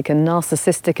charismatic and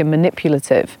narcissistic and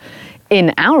manipulative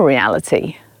in our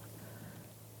reality,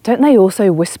 don't they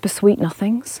also whisper sweet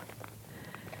nothings?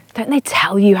 Don't they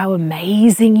tell you how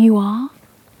amazing you are?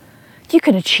 You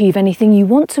can achieve anything you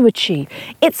want to achieve.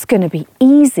 It's going to be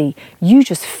easy. You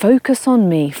just focus on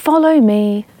me. Follow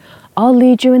me. I'll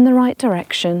lead you in the right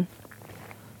direction.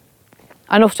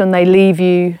 And often they leave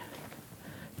you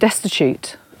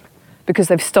destitute because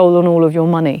they've stolen all of your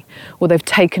money, or they've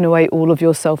taken away all of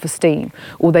your self-esteem,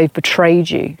 or they've betrayed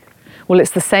you. Well,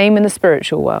 it's the same in the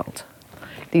spiritual world.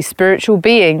 These spiritual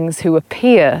beings who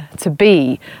appear to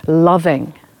be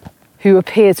loving, who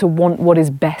appear to want what is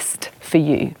best for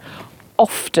you,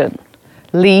 often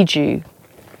lead you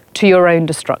to your own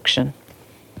destruction.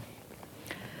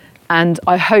 And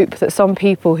I hope that some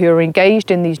people who are engaged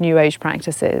in these New Age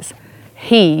practices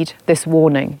heed this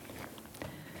warning.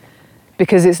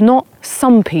 Because it's not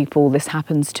some people this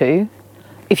happens to.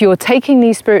 If you're taking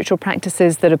these spiritual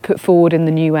practices that are put forward in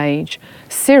the New Age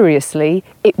seriously,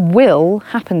 it will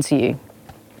happen to you.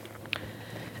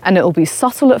 And it will be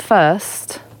subtle at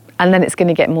first, and then it's going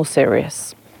to get more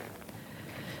serious.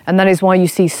 And that is why you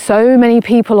see so many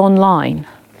people online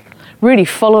really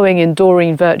following in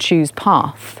Doreen Virtue's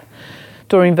path.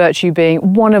 Doreen Virtue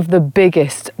being one of the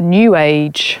biggest New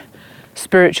Age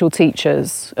spiritual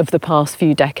teachers of the past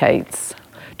few decades,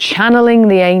 channeling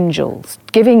the angels,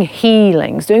 giving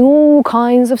healings, doing all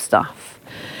kinds of stuff,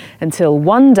 until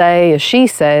one day, as she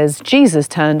says, Jesus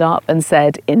turned up and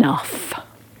said, enough.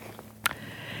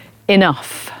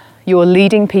 Enough. You're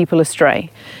leading people astray.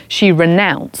 She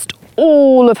renounced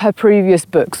all of her previous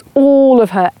books, all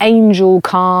of her angel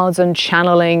cards and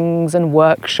channelings and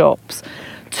workshops,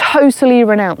 totally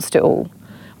renounced it all,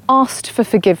 asked for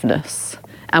forgiveness,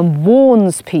 and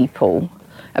warns people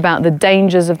about the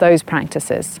dangers of those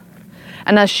practices.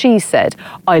 And as she said,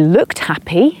 I looked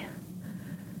happy.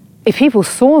 If people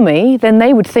saw me, then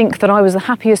they would think that I was the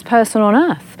happiest person on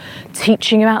earth,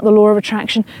 teaching about the law of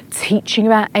attraction, teaching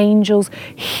about angels,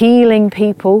 healing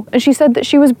people. And she said that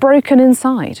she was broken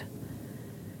inside.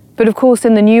 But of course,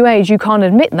 in the New Age, you can't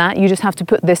admit that. You just have to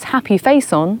put this happy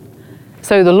face on,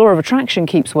 so the law of attraction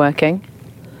keeps working.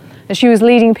 And she was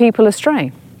leading people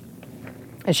astray.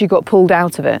 And she got pulled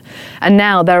out of it. And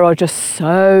now there are just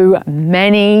so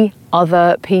many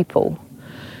other people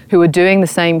who are doing the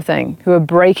same thing, who are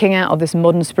breaking out of this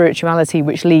modern spirituality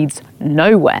which leads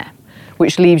nowhere,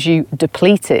 which leaves you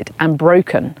depleted and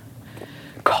broken,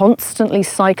 constantly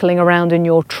cycling around in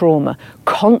your trauma,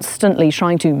 constantly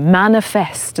trying to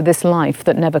manifest this life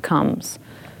that never comes.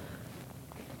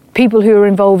 People who are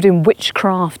involved in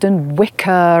witchcraft and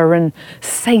Wicca and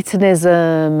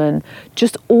Satanism and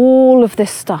just all of this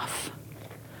stuff.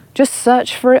 Just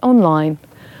search for it online.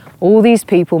 All these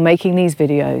people making these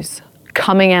videos,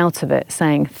 coming out of it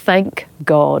saying, thank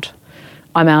God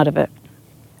I'm out of it.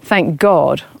 Thank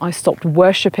God I stopped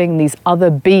worshipping these other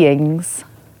beings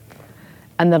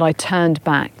and that I turned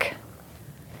back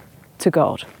to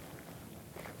God,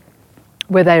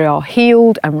 where they are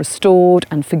healed and restored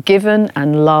and forgiven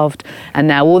and loved, and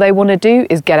now all they want to do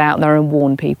is get out there and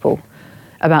warn people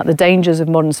about the dangers of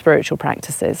modern spiritual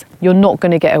practices. You're not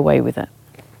going to get away with it.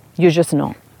 You're just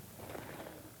not.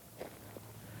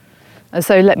 And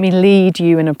so let me lead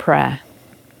you in a prayer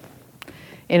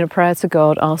to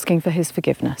God, asking for his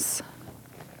forgiveness,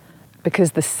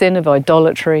 because the sin of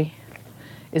idolatry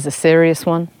is a serious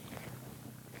one,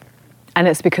 and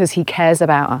it's because he cares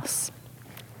about us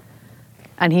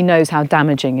and he knows how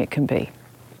damaging it can be.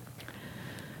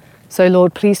 So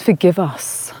Lord, please forgive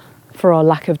us for our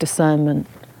lack of discernment.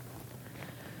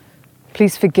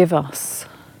 Please forgive us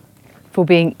for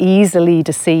being easily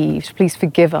deceived. Please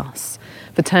forgive us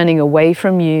for turning away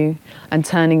from you and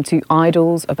turning to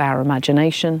idols of our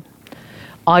imagination,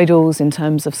 idols in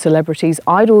terms of celebrities,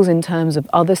 idols in terms of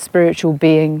other spiritual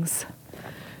beings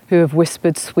who have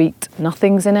whispered sweet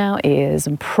nothings in our ears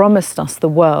and promised us the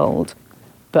world,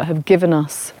 but have given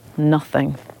us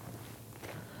nothing.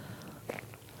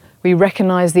 We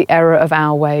recognize the error of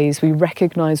our ways. We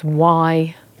recognize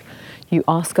why you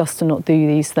ask us to not do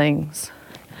these things.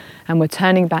 And we're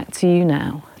turning back to you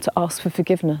now to ask for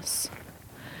forgiveness.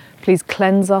 Please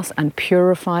cleanse us and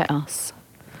purify us.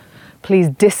 Please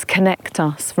disconnect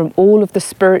us from all of the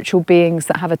spiritual beings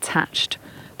that have attached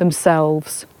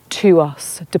themselves to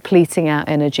us, depleting our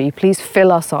energy. Please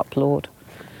fill us up, Lord,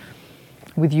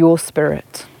 with your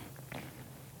Spirit.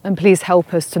 And please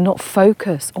help us to not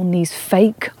focus on these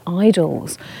fake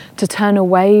idols, to turn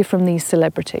away from these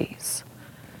celebrities,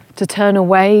 to turn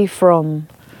away from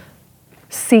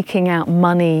seeking out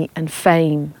money and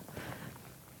fame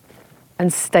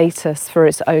and status for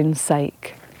its own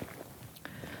sake.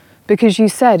 Because you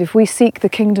said if we seek the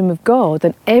kingdom of God,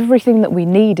 then everything that we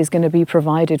need is going to be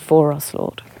provided for us,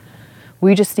 Lord.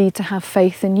 We just need to have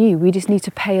faith in you. We just need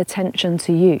to pay attention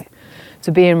to you,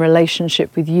 to be in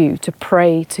relationship with you, to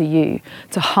pray to you,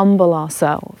 to humble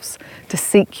ourselves, to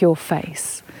seek your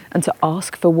face, and to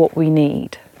ask for what we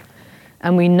need.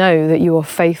 And we know that you are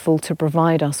faithful to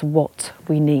provide us what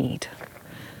we need.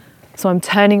 So I'm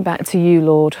turning back to you,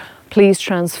 Lord. Please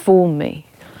transform me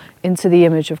into the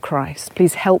image of Christ.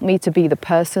 Please help me to be the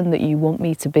person that you want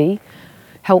me to be.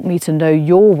 Help me to know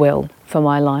your will for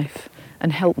my life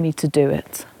and help me to do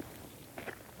it.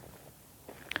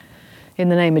 In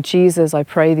the name of Jesus, I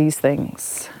pray these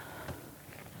things.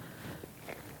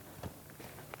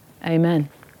 Amen.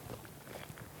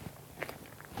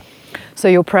 So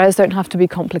your prayers don't have to be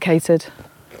complicated.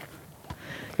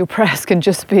 Your prayers can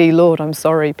just be, Lord, I'm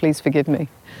sorry, please forgive me.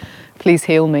 Please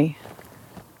heal me.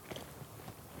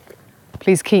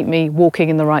 Please keep me walking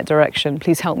in the right direction.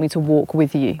 Please help me to walk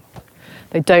with you.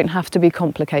 They don't have to be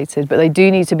complicated, but they do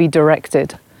need to be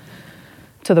directed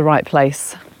to the right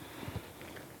place.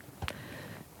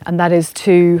 And that is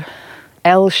to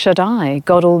El Shaddai,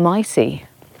 God Almighty.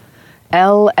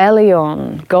 El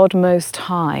Elyon, God Most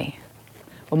High.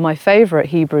 Or my favourite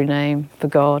Hebrew name for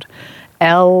God,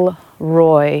 El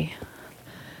Roi,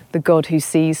 the God who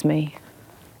sees me.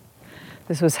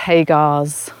 This was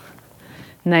Hagar's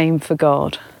name for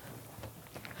God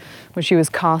when she was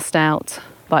cast out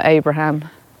by Abraham,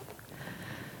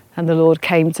 and the Lord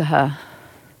came to her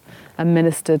and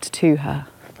ministered to her.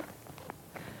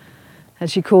 And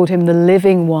she called him the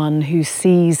living one who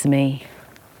sees me.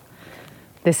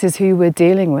 This is who we're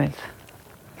dealing with.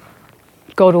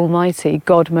 God Almighty,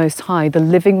 God Most High, the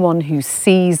living one who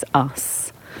sees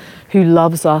us, who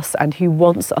loves us, and who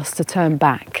wants us to turn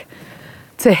back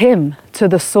to him, to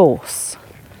the source,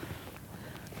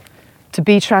 to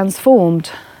be transformed,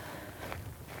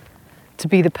 to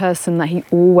be the person that he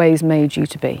always made you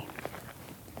to be.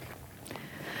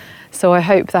 So I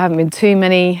hope there haven't been too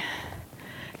many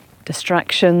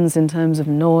distractions in terms of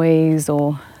noise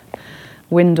or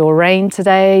wind or rain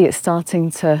today. It's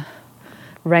starting to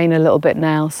rain a little bit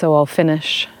now, so I'll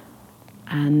finish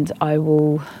and I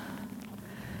will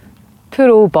put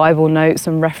all Bible notes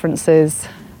and references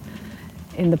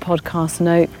in the podcast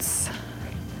notes,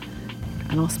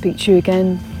 and I'll speak to you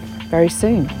again very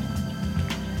soon.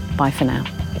 Bye for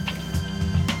now.